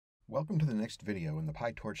Welcome to the next video in the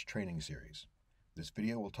PyTorch training series. This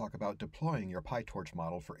video will talk about deploying your PyTorch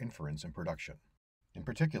model for inference in production. In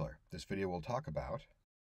particular, this video will talk about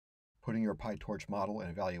putting your PyTorch model in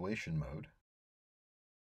evaluation mode,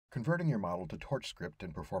 converting your model to TorchScript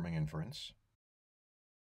and performing inference,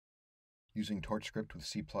 using TorchScript with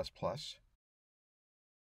C++,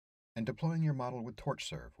 and deploying your model with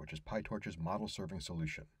TorchServe, which is PyTorch's model serving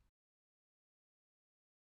solution.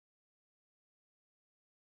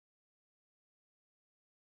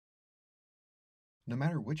 No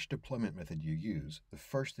matter which deployment method you use, the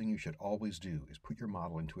first thing you should always do is put your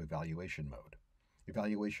model into evaluation mode.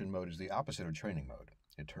 Evaluation mode is the opposite of training mode.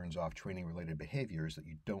 It turns off training-related behaviors that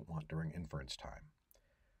you don't want during inference time.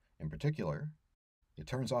 In particular, it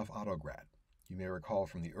turns off autograd. You may recall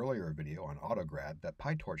from the earlier video on autograd that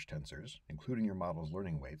PyTorch tensors, including your model's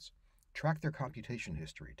learning weights, track their computation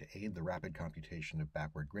history to aid the rapid computation of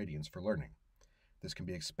backward gradients for learning. This can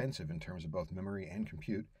be expensive in terms of both memory and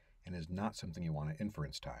compute, and is not something you want at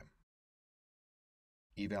inference time.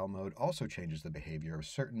 Eval mode also changes the behavior of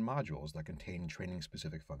certain modules that contain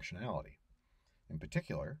training-specific functionality. In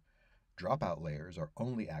particular, dropout layers are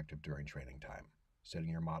only active during training time. Setting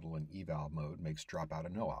your model in eval mode makes dropout a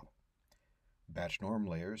no-op. Batch norm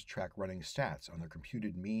layers track running stats on their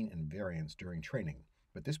computed mean and variance during training,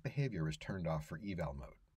 but this behavior is turned off for eval mode.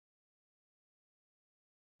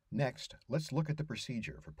 Next, let's look at the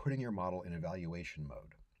procedure for putting your model in evaluation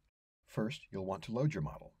mode. First, you'll want to load your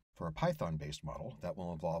model. For a Python-based model, that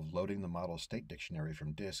will involve loading the model state dictionary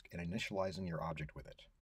from disk and initializing your object with it.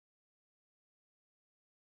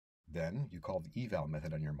 Then, you call the eval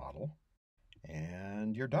method on your model,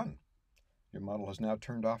 and you're done. Your model has now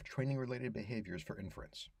turned off training-related behaviors for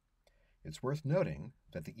inference. It's worth noting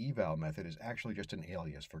that the eval method is actually just an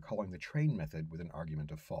alias for calling the train method with an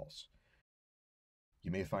argument of false. You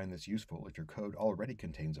may find this useful if your code already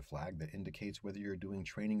contains a flag that indicates whether you're doing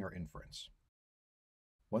training or inference.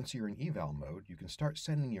 Once you're in eval mode, you can start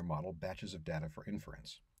sending your model batches of data for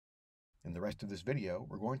inference. In the rest of this video,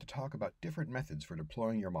 we're going to talk about different methods for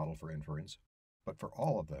deploying your model for inference, but for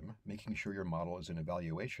all of them, making sure your model is in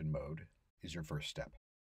evaluation mode is your first step.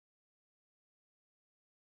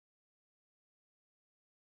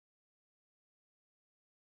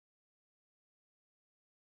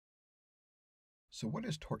 So what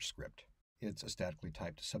is TorchScript? It's a statically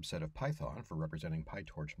typed subset of Python for representing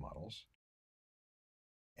PyTorch models,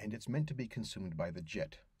 and it's meant to be consumed by the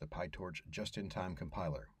JIT, the PyTorch just-in-time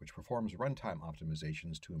compiler, which performs runtime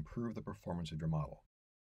optimizations to improve the performance of your model.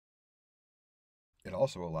 It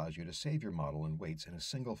also allows you to save your model and weights in a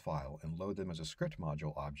single file and load them as a script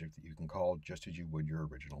module object that you can call just as you would your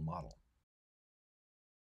original model.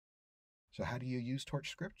 So how do you use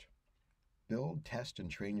TorchScript? Build, test,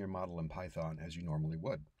 and train your model in Python as you normally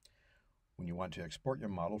would. When you want to export your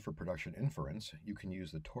model for production inference, you can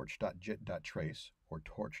use the torch.jit.trace or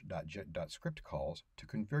torch.jit.script calls to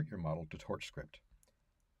convert your model to TorchScript.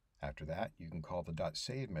 After that, you can call the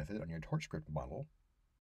 .save method on your TorchScript model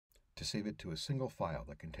to save it to a single file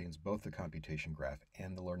that contains both the computation graph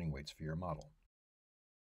and the learning weights for your model.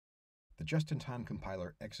 The just-in-time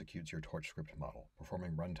compiler executes your TorchScript model,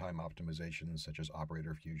 performing runtime optimizations such as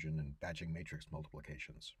operator fusion and batching matrix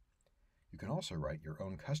multiplications. You can also write your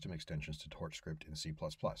own custom extensions to TorchScript in C++.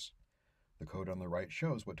 The code on the right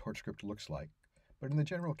shows what TorchScript looks like, but in the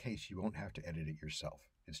general case you won't have to edit it yourself.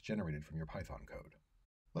 It's generated from your Python code.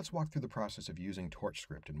 Let's walk through the process of using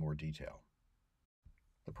TorchScript in more detail.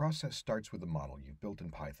 The process starts with the model you've built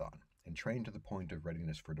in Python and trained to the point of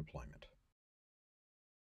readiness for deployment.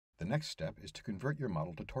 The next step is to convert your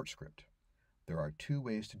model to TorchScript. There are two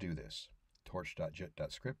ways to do this,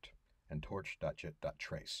 torch.jit.script and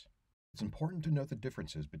torch.jit.trace. It's important to note the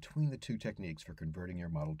differences between the two techniques for converting your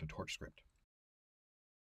model to TorchScript.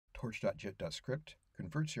 Torch.jit.script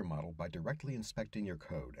converts your model by directly inspecting your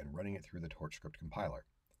code and running it through the TorchScript compiler.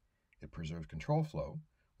 It preserves control flow,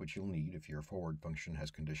 which you'll need if your forward function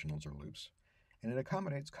has conditionals or loops, and it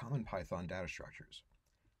accommodates common Python data structures.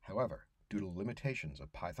 However, due to limitations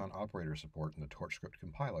of Python operator support in the TorchScript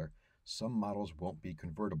compiler, some models won't be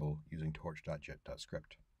convertible using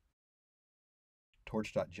torch.jit.script.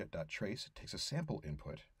 Torch.jit.trace takes a sample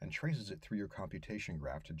input and traces it through your computation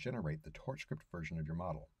graph to generate the TorchScript version of your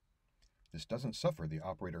model. This doesn't suffer the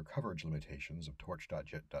operator coverage limitations of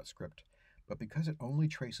torch.jit.script, but because it only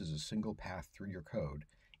traces a single path through your code,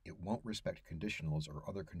 it won't respect conditionals or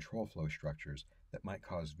other control flow structures that might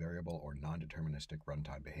cause variable or non-deterministic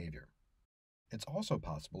runtime behavior. It's also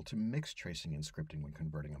possible to mix tracing and scripting when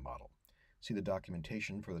converting a model. See the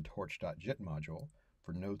documentation for the torch.jit module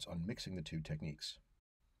for notes on mixing the two techniques.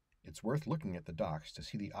 It's worth looking at the docs to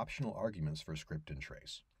see the optional arguments for script and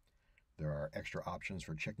trace. There are extra options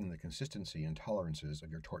for checking the consistency and tolerances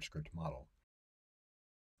of your TorchScript model.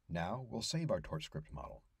 Now we'll save our TorchScript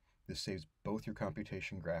model. This saves both your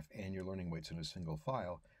computation graph and your learning weights in a single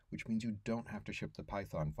file, which means you don't have to ship the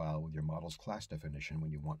Python file with your model's class definition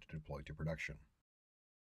when you want to deploy to production.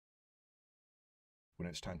 When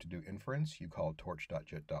it's time to do inference, you call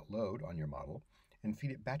torch.jet.load on your model and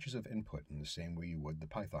feed it batches of input in the same way you would the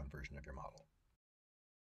Python version of your model.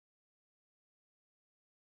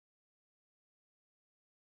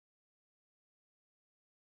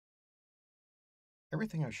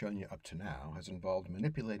 Everything I've shown you up to now has involved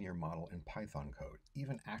manipulating your model in Python code,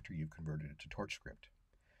 even after you've converted it to TorchScript.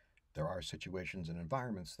 There are situations and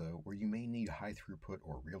environments, though, where you may need high throughput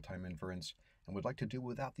or real-time inference and would like to do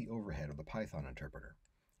without the overhead of the Python interpreter.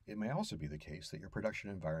 It may also be the case that your production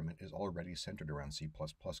environment is already centered around C++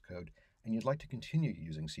 code and you'd like to continue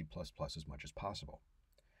using C++ as much as possible.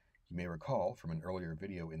 You may recall from an earlier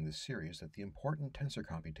video in this series that the important tensor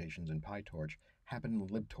computations in PyTorch happen in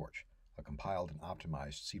libtorch, a compiled and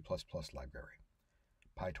optimized C++ library.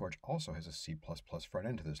 PyTorch also has a C++ front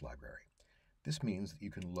end to this library. This means that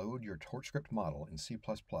you can load your TorchScript model in C++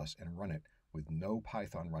 and run it with no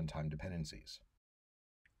Python runtime dependencies.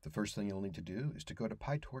 The first thing you'll need to do is to go to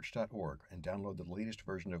pytorch.org and download the latest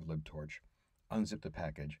version of libtorch, unzip the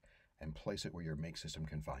package, and place it where your make system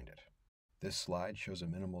can find it. This slide shows a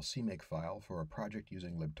minimal CMake file for a project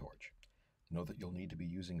using libtorch. Note that you'll need to be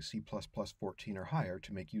using C++ 14 or higher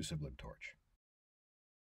to make use of libtorch.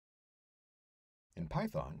 In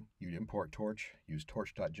Python, you'd import torch, use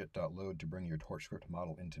torch.jet.load to bring your TorchScript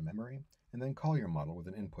model into memory, and then call your model with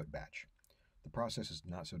an input batch. The process is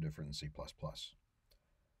not so different in C++.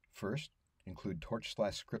 First, include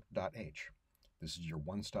torch/script.h. This is your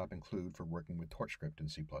one-stop include for working with TorchScript in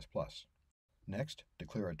C++. Next,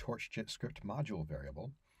 declare a TorchJetScript module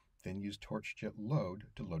variable, then use torchJetLoad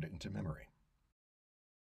to load it into memory.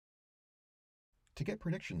 To get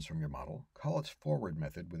predictions from your model, call its forward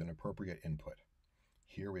method with an appropriate input.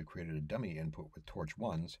 Here we've created a dummy input with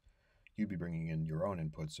torch1s. You'd be bringing in your own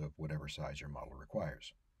inputs of whatever size your model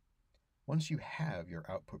requires. Once you have your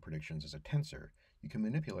output predictions as a tensor, you can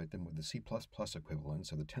manipulate them with the C++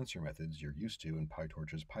 equivalents of the tensor methods you're used to in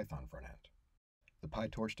PyTorch's Python front end. The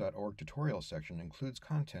pytorch.org tutorial section includes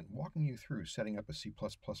content walking you through setting up a C++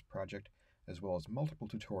 project, as well as multiple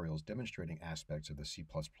tutorials demonstrating aspects of the C++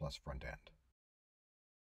 front end.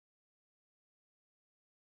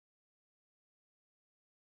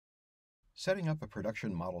 Setting up a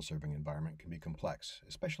production model serving environment can be complex,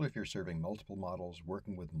 especially if you're serving multiple models,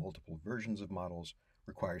 working with multiple versions of models,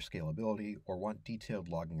 require scalability, or want detailed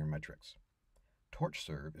logging or metrics.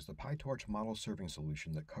 TorchServe is the PyTorch model serving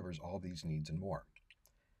solution that covers all these needs and more.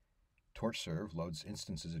 TorchServe loads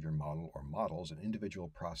instances of your model or models in individual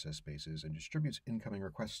process spaces and distributes incoming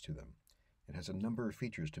requests to them. It has a number of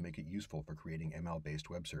features to make it useful for creating ML-based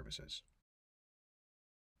web services.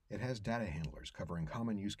 It has data handlers covering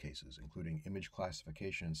common use cases, including image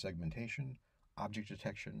classification and segmentation, object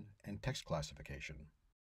detection, and text classification.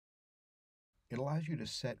 It allows you to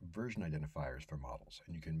set version identifiers for models,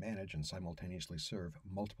 and you can manage and simultaneously serve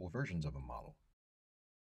multiple versions of a model.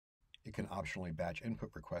 It can optionally batch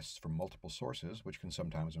input requests from multiple sources, which can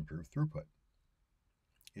sometimes improve throughput.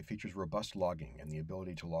 It features robust logging and the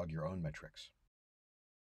ability to log your own metrics.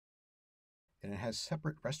 And it has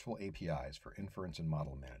separate RESTful APIs for inference and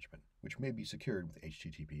model management, which may be secured with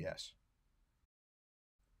HTTPS.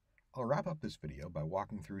 I'll wrap up this video by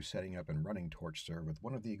walking through setting up and running TorchServe with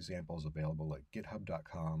one of the examples available at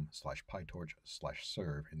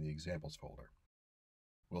github.com/pytorch/serve in the examples folder.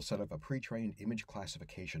 We'll set up a pre-trained image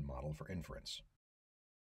classification model for inference.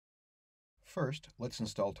 First, let's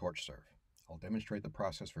install TorchServe. I'll demonstrate the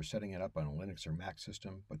process for setting it up on a Linux or Mac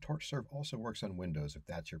system, but TorchServe also works on Windows if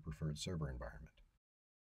that's your preferred server environment.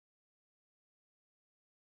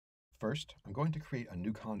 First, I'm going to create a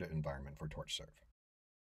new conda environment for TorchServe.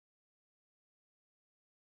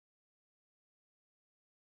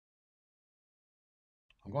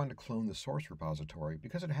 I'm going to clone the source repository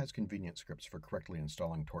because it has convenient scripts for correctly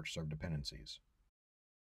installing TorchServe dependencies.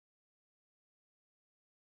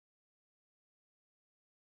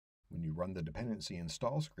 When you run the dependency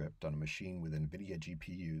install script on a machine with NVIDIA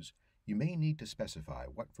GPUs, you may need to specify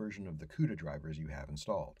what version of the CUDA drivers you have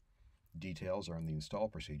installed. Details are in the install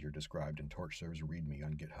procedure described in TorchServe's README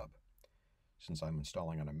on GitHub. Since I'm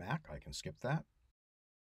installing on a Mac, I can skip that.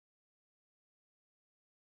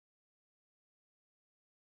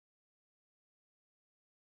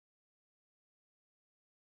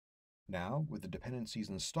 Now, with the dependencies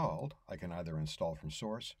installed, I can either install from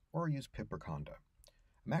source or use pip or conda.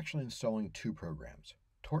 I'm actually installing two programs,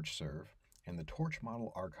 TorchServe and the Torch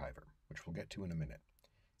Model Archiver, which we'll get to in a minute.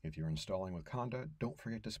 If you're installing with Conda, don't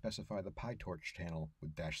forget to specify the PyTorch channel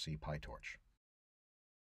with -c PyTorch.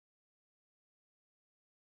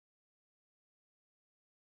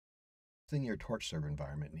 The thing your TorchServe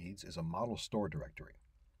environment needs is a model store directory.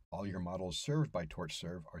 All your models served by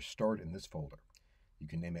TorchServe are stored in this folder. You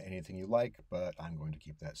can name it anything you like, but I'm going to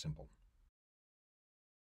keep that simple.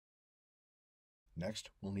 Next,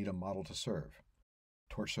 we'll need a model to serve.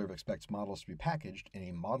 TorchServe expects models to be packaged in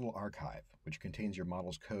a model archive, which contains your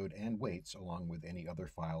model's code and weights along with any other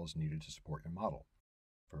files needed to support your model.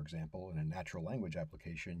 For example, in a natural language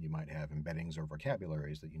application, you might have embeddings or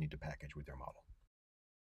vocabularies that you need to package with your model.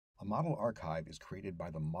 A model archive is created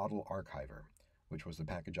by the model archiver, which was the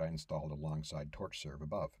package I installed alongside TorchServe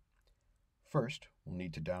above. First, we'll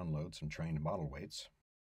need to download some trained model weights.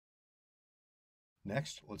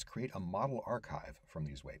 Next, let's create a model archive from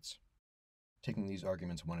these weights. Taking these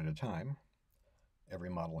arguments one at a time,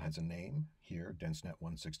 every model has a name, here DenseNet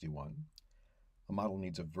 161. A model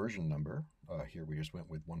needs a version number, here we just went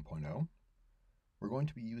with 1.0. We're going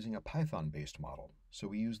to be using a Python-based model, so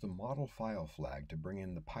we use the model file flag to bring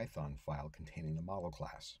in the Python file containing the model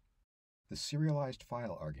class. The serialized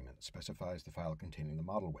file argument specifies the file containing the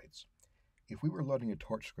model weights. If we were loading a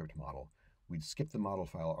TorchScript model, we'd skip the model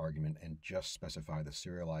file argument and just specify the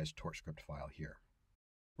serialized TorchScript file here.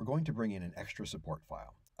 We're going to bring in an extra support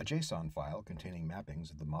file, a JSON file containing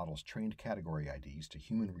mappings of the model's trained category IDs to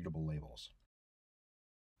human-readable labels.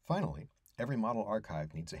 Finally, every model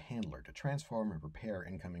archive needs a handler to transform and prepare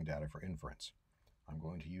incoming data for inference. I'm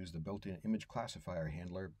going to use the built-in image classifier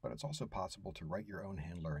handler, but it's also possible to write your own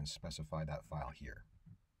handler and specify that file here.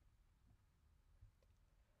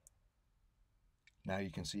 Now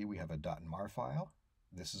you can see we have a .mar file.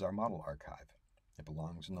 This is our model archive. It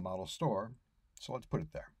belongs in the model store, so let's put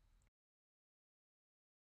it there.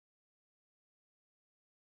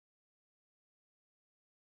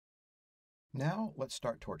 Now let's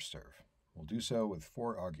start TorchServe. We'll do so with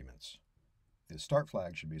 4 arguments. The start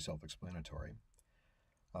flag should be self-explanatory.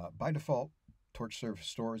 By default, TorchServe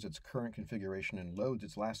stores its current configuration and loads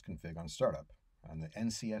its last config on startup, and the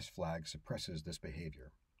NCS flag suppresses this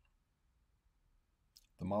behavior.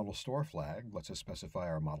 The model store flag lets us specify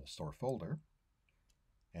our model store folder,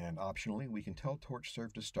 and optionally we can tell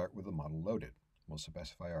TorchServe to start with the model loaded. We'll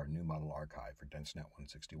specify our new model archive for DenseNet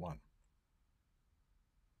 161.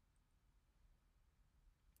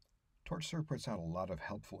 TorchServe puts out a lot of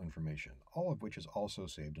helpful information, all of which is also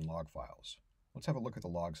saved in log files. Let's have a look at the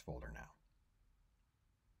logs folder now.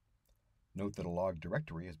 Note that a log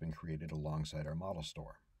directory has been created alongside our model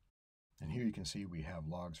store. And here you can see we have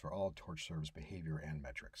logs for all TorchServe's behavior and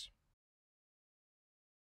metrics.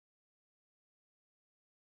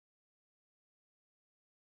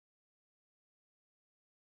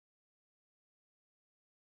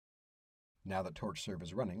 Now that TorchServe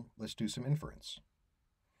is running, let's do some inference.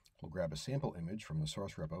 We'll grab a sample image from the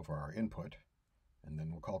source repo for our input, and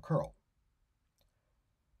then we'll call curl.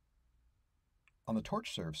 On the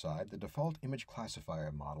TorchServe side, the default image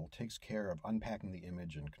classifier model takes care of unpacking the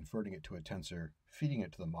image and converting it to a tensor, feeding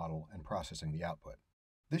it to the model, and processing the output.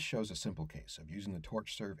 This shows a simple case of using the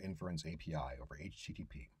TorchServe Inference API over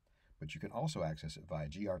HTTP, but you can also access it via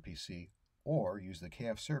gRPC or use the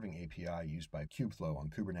KF Serving API used by Kubeflow on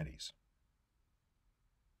Kubernetes.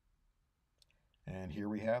 And here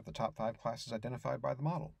we have the top 5 classes identified by the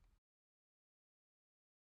model.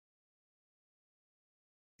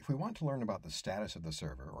 If we want to learn about the status of the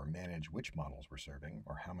server or manage which models we're serving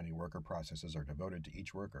or how many worker processes are devoted to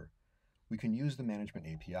each worker, we can use the Management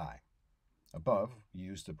API. Above, we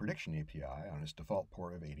use the Prediction API on its default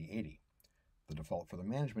port of 8080. The default for the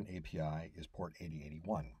Management API is port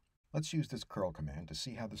 8081. Let's use this curl command to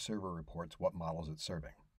see how the server reports what models it's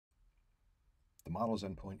serving. The models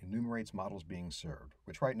endpoint enumerates models being served,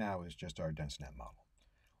 which right now is just our DenseNet model.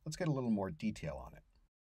 Let's get a little more detail on it.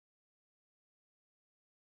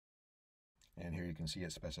 And here you can see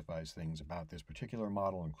it specifies things about this particular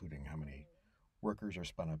model, including how many workers are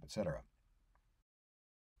spun up, etc.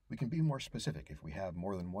 We can be more specific if we have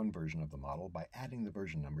more than one version of the model by adding the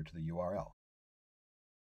version number to the URL.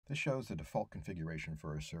 This shows the default configuration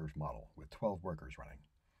for a served model with 12 workers running.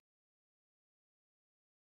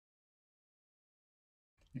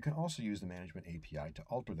 You can also use the Management API to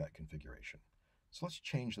alter that configuration. So let's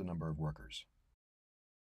change the number of workers.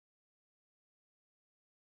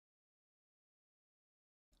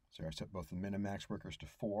 So I set both the min and max workers to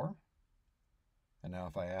 4. And now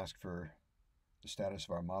if I ask for the status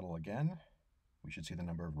of our model again, we should see the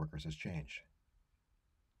number of workers has changed.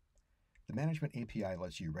 The Management API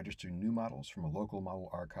lets you register new models from a local model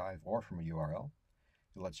archive or from a URL.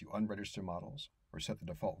 It lets you unregister models, or set the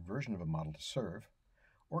default version of a model to serve,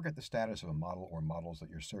 or get the status of a model or models that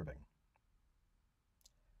you're serving.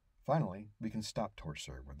 Finally, we can stop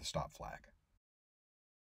TorchServe with the stop flag.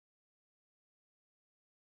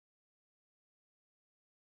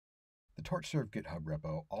 The TorchServe GitHub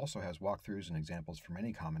repo also has walkthroughs and examples for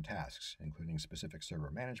many common tasks, including specific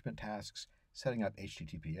server management tasks, setting up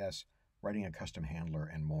HTTPS, writing a custom handler,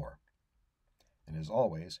 and more. And as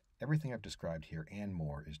always, everything I've described here and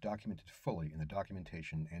more is documented fully in the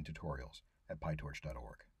documentation and tutorials at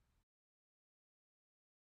pytorch.org.